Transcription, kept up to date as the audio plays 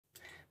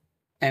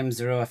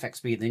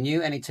M0FXB, the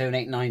new Anytone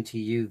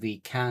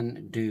AT890UV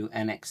can do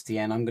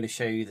NXDN. I'm going to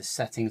show you the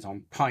settings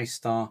on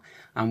Pi-Star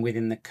and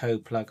within the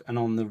code plug and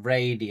on the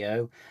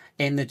radio.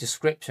 In the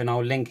description,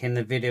 I'll link in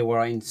the video where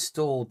I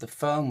installed the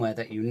firmware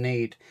that you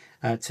need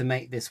to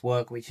make this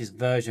work, which is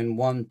version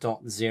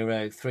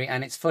 1.03,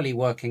 and it's fully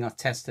working. I've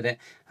tested it.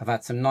 I've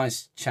had some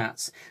nice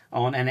chats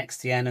on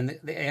NXDN, and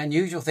the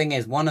unusual thing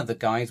is one of the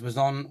guys was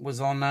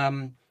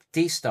on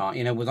D-Star,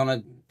 you know, was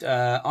on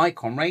a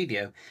Icon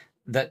radio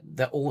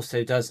that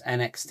also does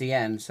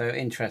NXDN, so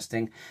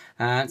interesting.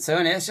 And so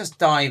anyway, let's just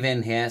dive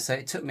in here. So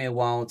it took me a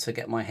while to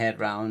get my head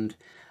around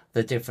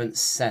the different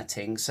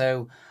settings.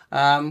 So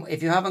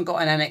if you haven't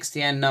got an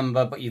NXDN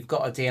number but you've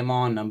got a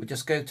DMR number,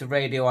 just go to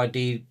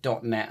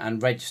radioid.net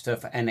and register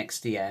for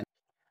NXDN.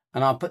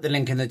 And I'll put the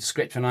link in the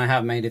description. I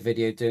have made a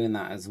video doing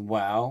that as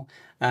well.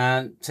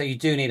 So you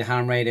do need a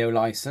ham radio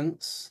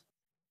license.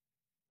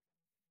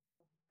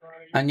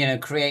 And, you know,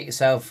 create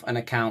yourself an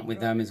account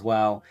with them as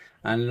well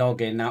and log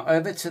in. Now,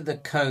 over to the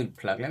code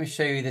plug. Let me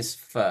show you this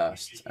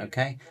first,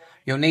 okay?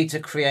 You'll need to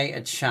create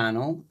a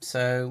channel.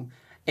 So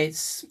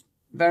it's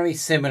very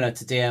similar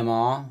to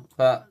DMR,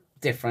 but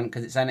different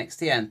because it's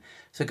NXDN.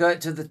 So go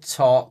to the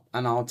top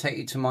and I'll take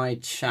you to my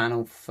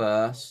channel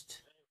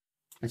first.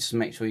 Let's just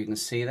make sure you can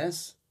see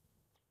this.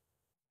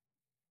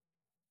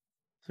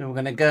 So we're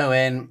going to go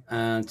in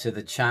to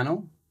the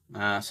channel.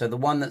 So the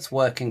one that's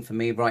working for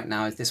me right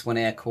now is this one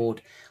here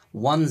called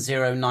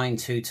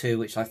 10922,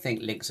 which I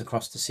think links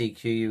across to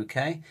CQ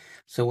UK.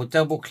 So we'll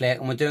double click,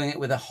 and we're doing it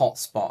with a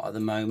hotspot at the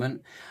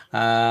moment.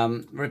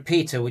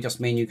 Repeater would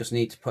just mean you just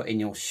need to put in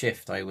your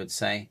shift, I would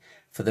say,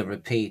 for the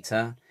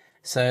repeater.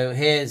 So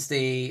here's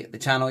the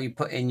channel. You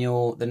put in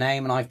the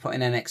name, and I've put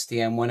in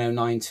NXDN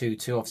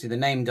 10922. Obviously the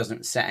name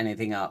doesn't set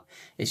anything up,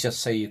 it's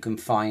just so you can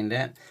find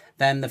it.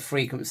 Then the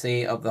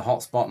frequency of the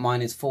hotspot,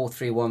 mine is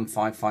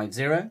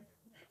 431550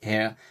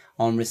 here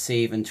on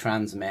receive and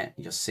transmit.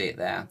 You just see it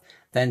there.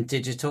 Then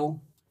digital,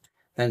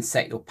 then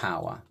set your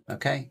power,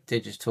 okay?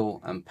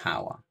 Digital and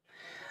power.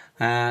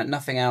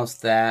 Nothing else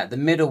there. The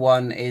middle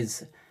one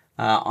is,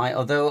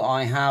 although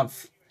I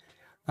have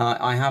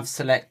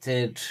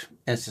selected,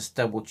 let's just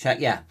double check,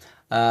 yeah,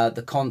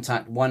 the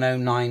contact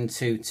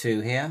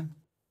 10922 here,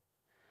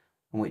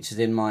 which is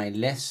in my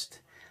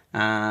list,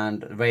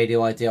 and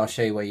radio ID, I'll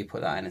show you where you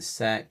put that in a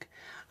sec.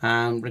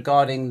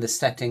 Regarding the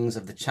settings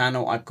of the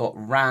channel, I've got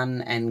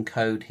RAN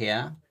encode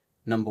here,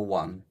 number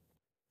 1.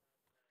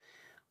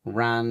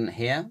 RAN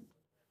here,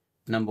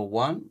 number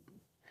 1.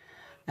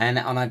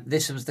 And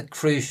this was the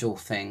crucial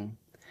thing.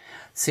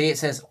 See, it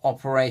says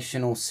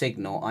operational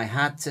signal. I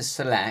had to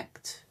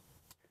select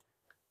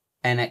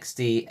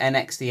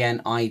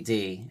NXDN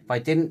ID. If I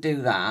didn't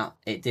do that,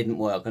 it didn't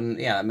work. And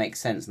yeah, that makes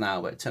sense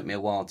now, but it took me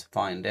a while to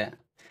find it.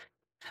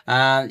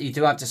 You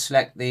do have to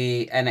select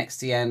the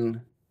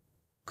NXDN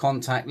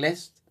contact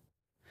list.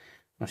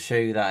 I'll show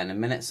you that in a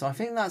minute. So I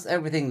think that's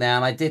everything there.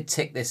 And I did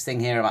tick this thing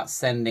here about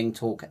sending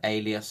talk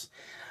alias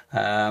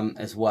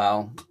as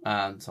well.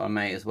 So I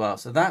may as well.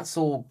 So that's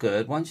all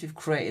good. Once you've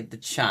created the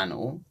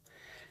channel,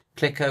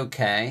 click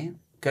OK.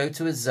 Go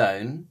to a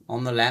zone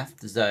on the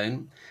left,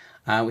 zone,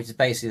 which is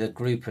basically the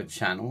group of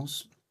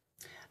channels.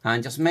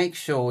 And just make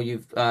sure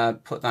you've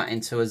put that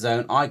into a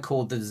zone. I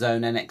called the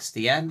zone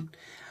NXDN.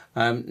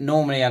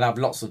 Normally I'd have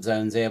lots of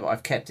zones here, but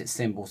I've kept it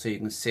simple so you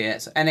can see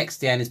it. So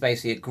NXDN is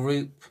basically a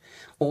group.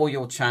 All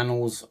your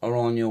channels are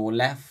on your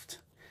left.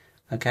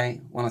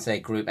 Okay, when I say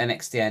group,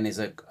 NXDN is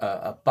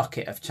a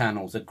bucket of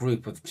channels, a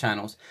group of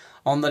channels.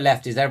 On the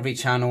left is every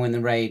channel in the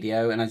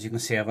radio, and as you can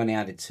see, I've only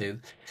added 2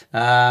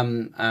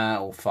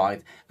 or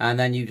 5. And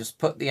then you just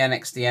put the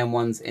NXDN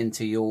ones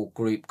into your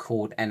group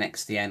called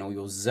NXDN, or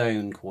your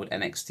zone called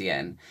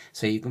NXDN,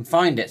 so you can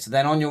find it. So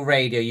then on your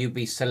radio, you'd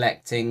be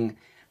selecting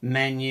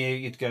menu,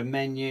 you'd go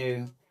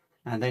menu,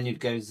 and then you'd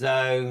go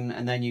zone,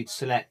 and then you'd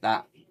select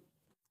that,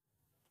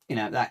 you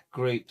know, that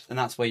group, and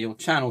that's where your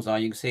channels are.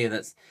 You can see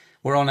that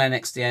we're on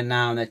NXDN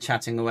now and they're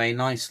chatting away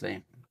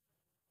nicely.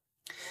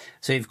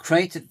 So you've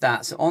created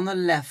that. So on the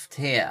left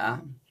here,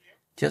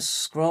 just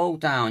scroll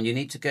down. You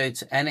need to go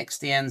to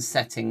NXDN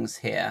settings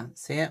here.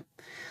 See it?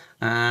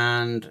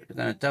 And we're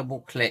going to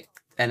double click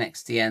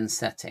NXDN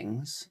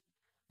settings.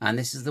 And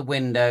this is the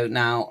window.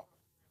 Now,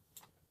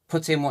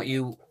 put in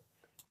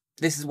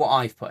this is what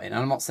I've put in.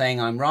 I'm not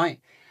saying I'm right,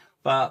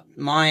 but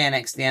my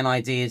NXDN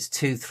ID is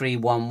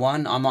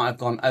 2311. I might have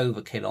gone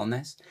overkill on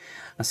this.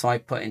 And so I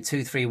put in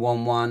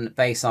 2311,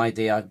 base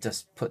ID, I've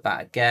just put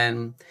that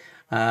again.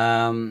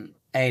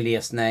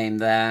 Alias name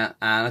there.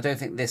 And I don't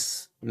think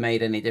this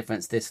made any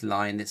difference, this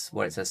line, this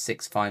where it says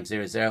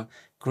 6500.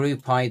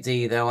 Group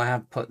ID though, I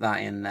have put that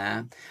in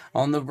there.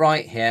 On the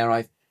right here,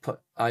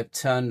 I've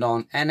turned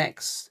on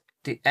NX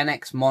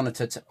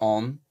monitor to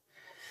on.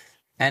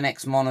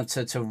 NX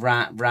monitor to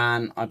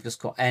RAN, I've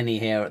just got any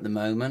here at the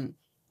moment.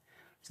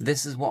 So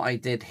this is what I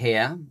did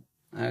here,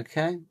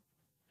 okay?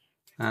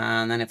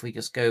 And then if we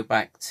just go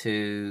back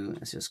to,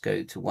 let's just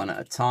go to one at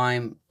a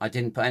time. I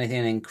didn't put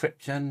anything in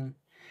encryption.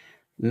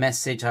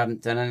 Message, I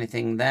haven't done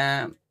anything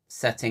there.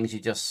 Settings you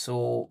just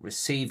saw.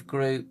 Receive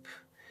group.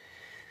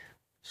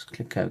 Just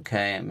click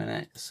OK a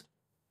minute.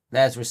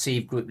 There's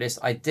receive group list.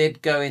 I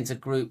did go into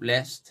group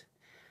list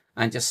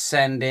and just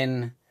send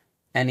in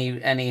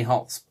any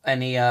hot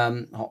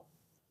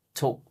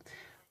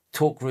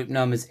talk group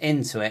numbers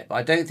into it, but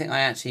I don't think I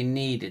actually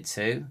needed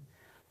to,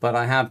 but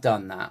I have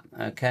done that.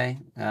 Okay,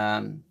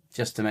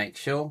 just to make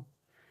sure.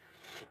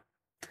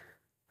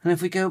 And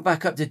if we go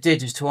back up to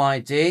digital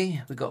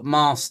ID, we've got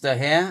master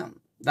here.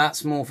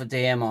 That's more for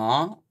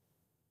DMR.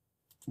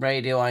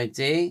 Radio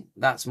ID,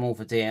 that's more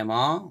for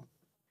DMR.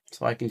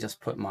 So I can just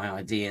put my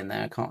ID in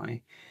there, can't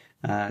I?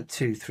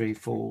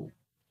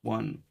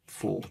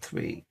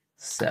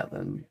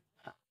 2341437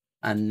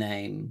 and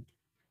name.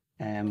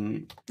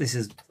 This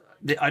is,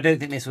 I don't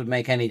think this would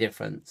make any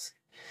difference.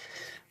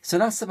 So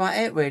that's about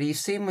it, really. You've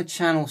seen my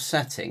channel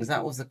settings.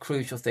 That was the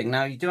crucial thing.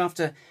 Now you do have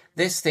to,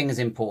 this thing is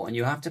important.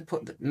 You have to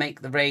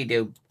make the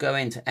radio go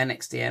into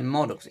NXDN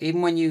models.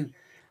 Even when you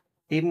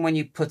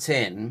put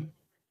in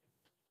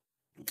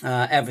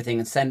everything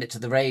and send it to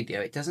the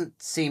radio, it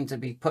doesn't seem to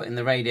be putting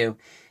the radio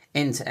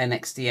into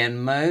NXDN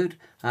mode.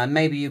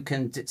 Maybe you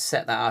can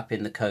set that up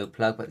in the code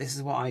plug, but this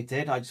is what I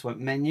did. I just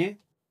went menu,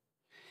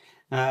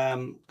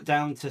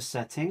 down to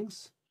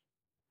settings,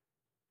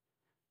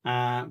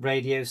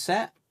 radio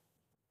set.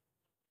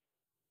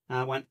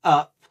 I went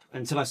up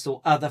until I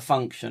saw other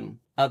function,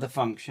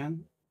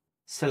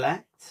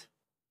 select,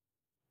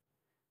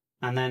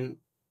 and then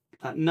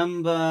that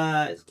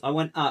number, I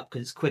went up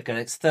because it's quicker.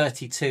 It's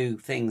 32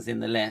 things in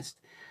the list.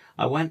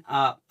 I went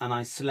up and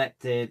I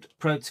selected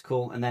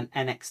protocol and then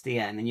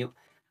NXDN. And you,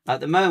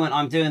 at the moment,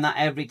 I'm doing that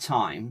every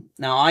time.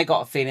 Now, I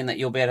got a feeling that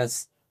you'll be able to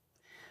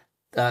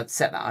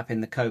set that up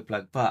in the code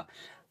plug, but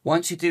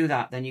once you do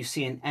that, then you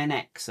see an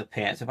NX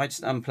appear. So if I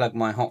just unplug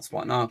my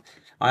hotspot, now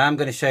I am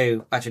going to show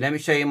you, actually, let me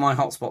show you my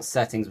hotspot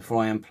settings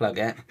before I unplug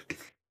it.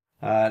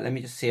 Let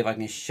me just see if I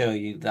can show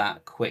you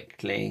that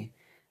quickly.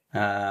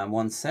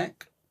 One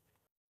sec.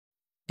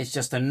 It's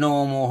just a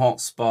normal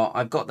hotspot.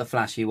 I've got the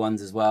flashy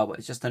ones as well, but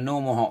it's just a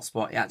normal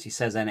hotspot. It actually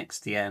says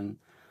NXDN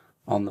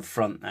on the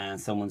front there.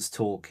 Someone's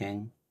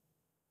talking.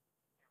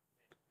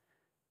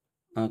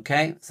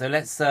 Okay, so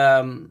let's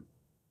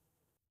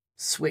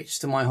switch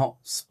to my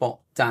hotspot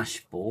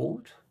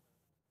dashboard.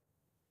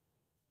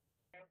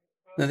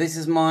 Now this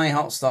is my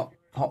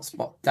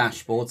hotspot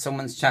dashboard.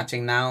 Someone's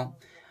chatting now.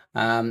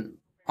 I'm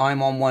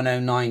on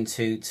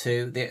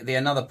 10922. The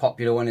another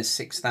popular one is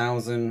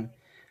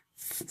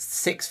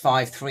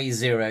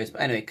 6530.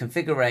 But anyway,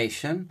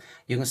 configuration.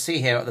 You can see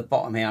here at the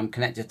bottom here, I'm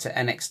connected to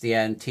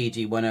NXDN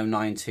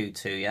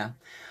Tg10922. Yeah.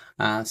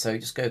 So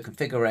just go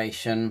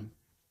configuration.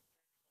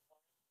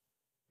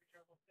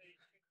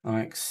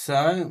 Like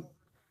so.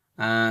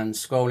 And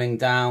scrolling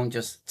down,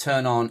 just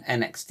turn on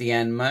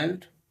NXDN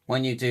mode.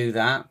 When you do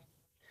that,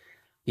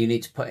 you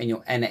need to put in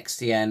your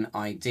NXDN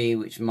ID,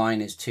 which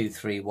mine is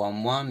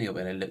 2311. You'll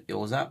be able to look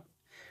yours up.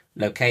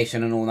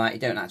 Location and all that. You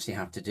don't actually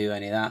have to do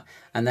any of that.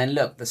 And then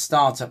look, the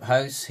startup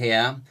host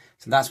here.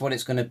 So that's what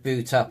it's going to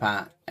boot up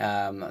at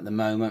the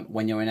moment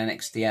when you're in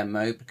NXDN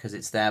mode, because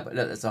it's there. But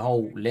look, there's a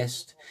whole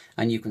list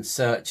and you can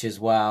search as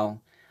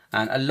well.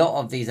 And a lot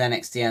of these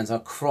NXDNs are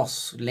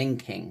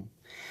cross-linking.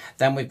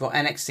 Then we've got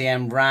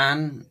NXDN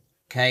RAN,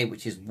 okay,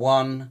 which is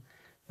 1.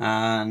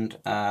 And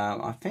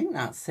I think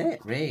that's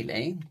it,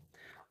 really.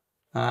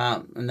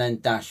 And then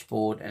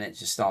dashboard, and it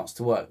just starts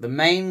to work. The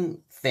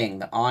main thing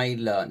that I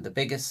learned, the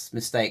biggest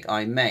mistake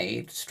I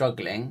made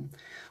struggling,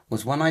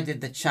 was when I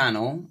did the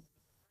channel.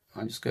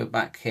 I'll just go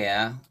back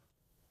here,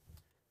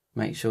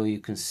 make sure you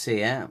can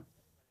see it.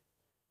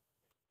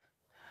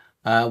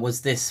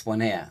 Was this one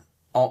here.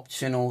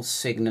 Optional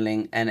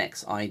signaling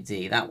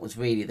NXID. That was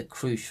really the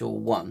crucial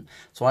one.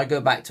 So I go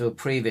back to a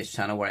previous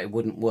channel where it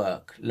wouldn't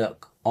work.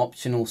 Look,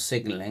 optional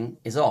signaling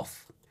is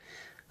off.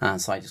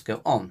 And so I just go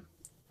on.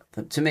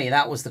 But to me,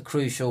 that was the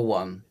crucial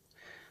one.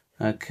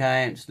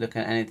 Okay, I'm just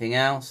looking at anything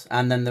else.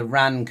 And then the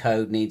RAN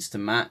code needs to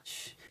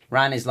match.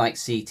 RAN is like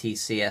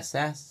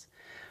CTCSS.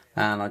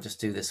 And I'll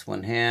just do this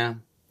one here.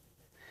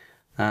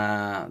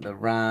 The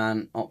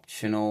RAN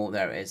optional,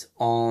 there it is,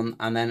 on,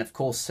 and then of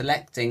course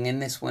selecting in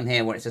this one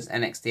here where it says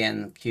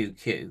NXDN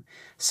QQ,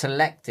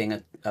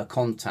 selecting a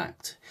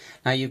contact.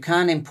 Now you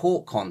can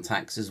import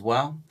contacts as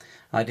well.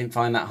 I didn't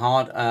find that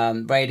hard.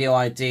 Radio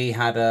ID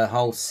had a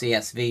whole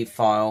CSV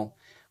file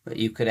that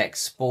you could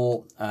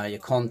export your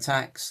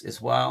contacts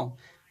as well.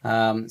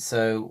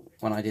 So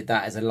when I did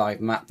that, as a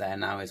live map there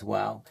now as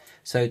well.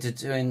 So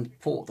to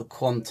import the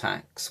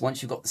contacts,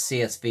 once you've got the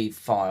CSV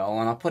file,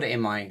 and I'll put it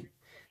in my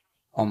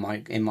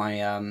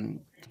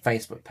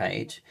Facebook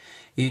page,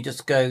 you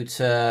just go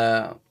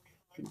to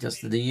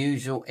just the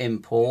usual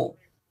import,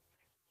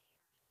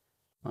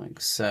 like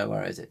so.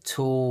 Where is it?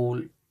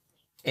 Tool,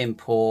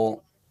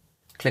 import,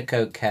 click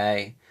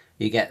OK.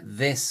 You get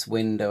this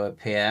window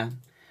appear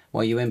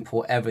where you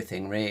import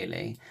everything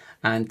really,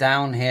 and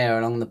down here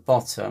along the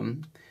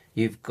bottom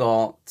you've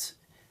got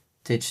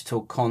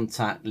digital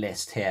contact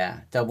list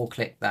here. Double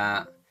click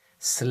that,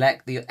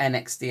 select the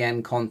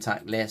NXDN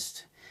contact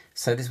list.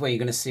 So this is where you're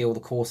going to see all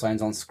the call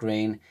signs on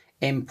screen,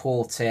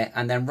 import it,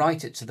 and then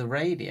write it to the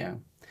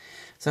radio.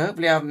 So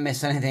hopefully I haven't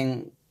missed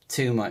anything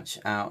too much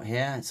out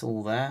here. It's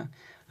all there.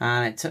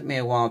 And it took me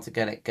a while to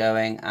get it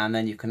going, and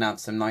then you can have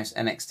some nice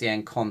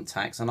NXDN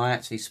contacts. And I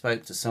actually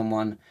spoke to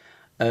someone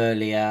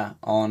earlier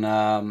on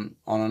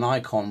an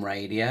Icon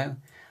radio,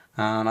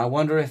 and I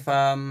wonder if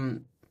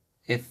Yaesu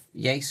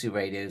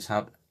radios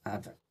have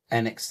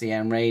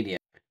NXDN radio.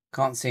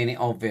 Can't see any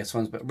obvious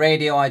ones, but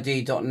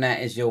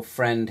radioid.net is your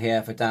friend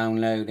here for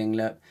downloading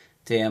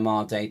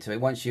DMR data.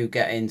 Once you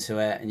get into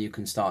it and you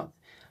can start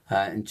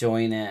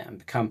enjoying it and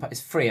become,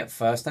 it's free at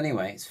first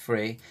anyway, it's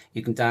free.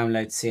 You can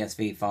download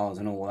CSV files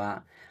and all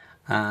that.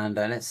 And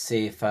let's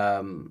see if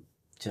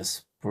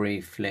just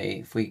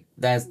briefly,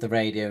 there's the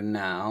radio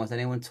now. Is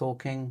anyone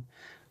talking?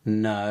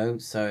 No.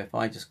 So if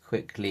I just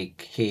quickly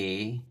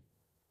key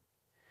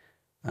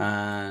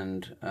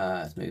and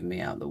let's move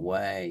me out of the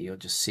way, you'll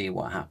just see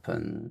what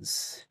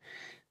happens.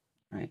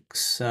 Like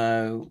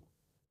so.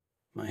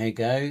 Here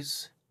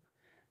goes.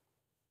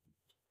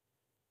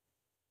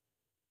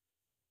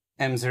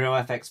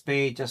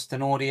 M0FXB, just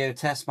an audio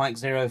test, Mike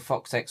 0,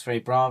 Fox X-Ray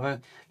Bravo.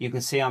 You can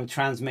see I'm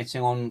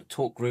transmitting on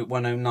talk group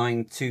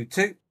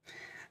 10922,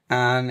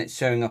 and it's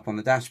showing up on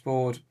the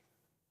dashboard.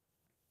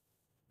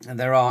 And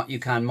you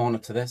can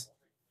monitor this.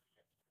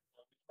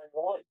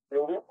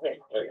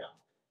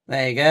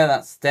 There you go,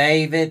 that's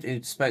David,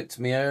 who spoke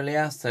to me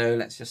earlier, so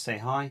let's just say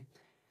hi.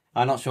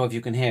 I'm not sure if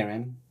you can hear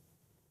him.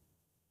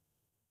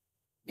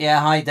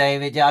 Yeah, hi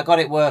David. Yeah, I got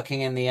it working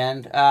in the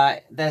end.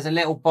 There's a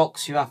little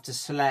box you have to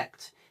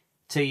select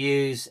to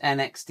use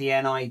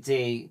NXDN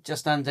ID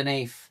just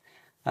underneath.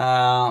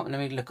 Let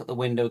me look at the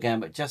window again,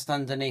 but just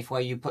underneath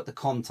where you put the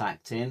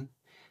contact in,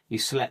 you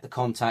select the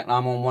contact.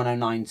 I'm on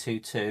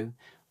 10922.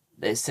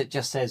 It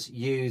just says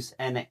use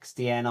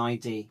NXDN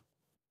ID.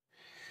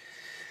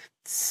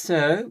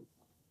 So,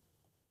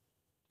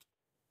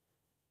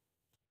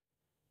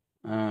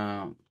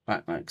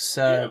 back like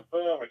so.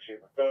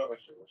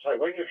 So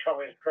when you're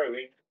coming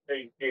through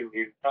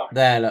you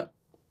there, look.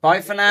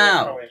 Bye for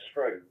now. Coming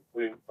through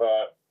with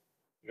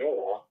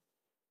your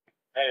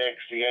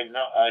NXDN,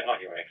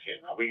 not your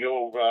NXDN number,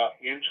 your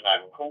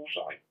username and call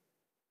sign.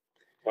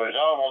 Whereas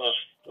I'm on the,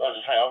 as I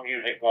say, I'm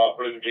using it by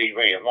Blue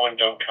DV and mine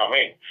don't come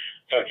in.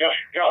 So it just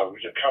shows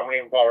that coming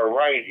in by a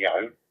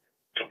radio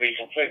could be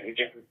completely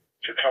different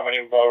to coming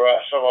in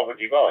by some other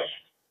device.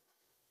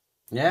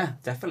 Yeah,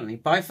 definitely.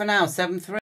 Bye for now, 7-3.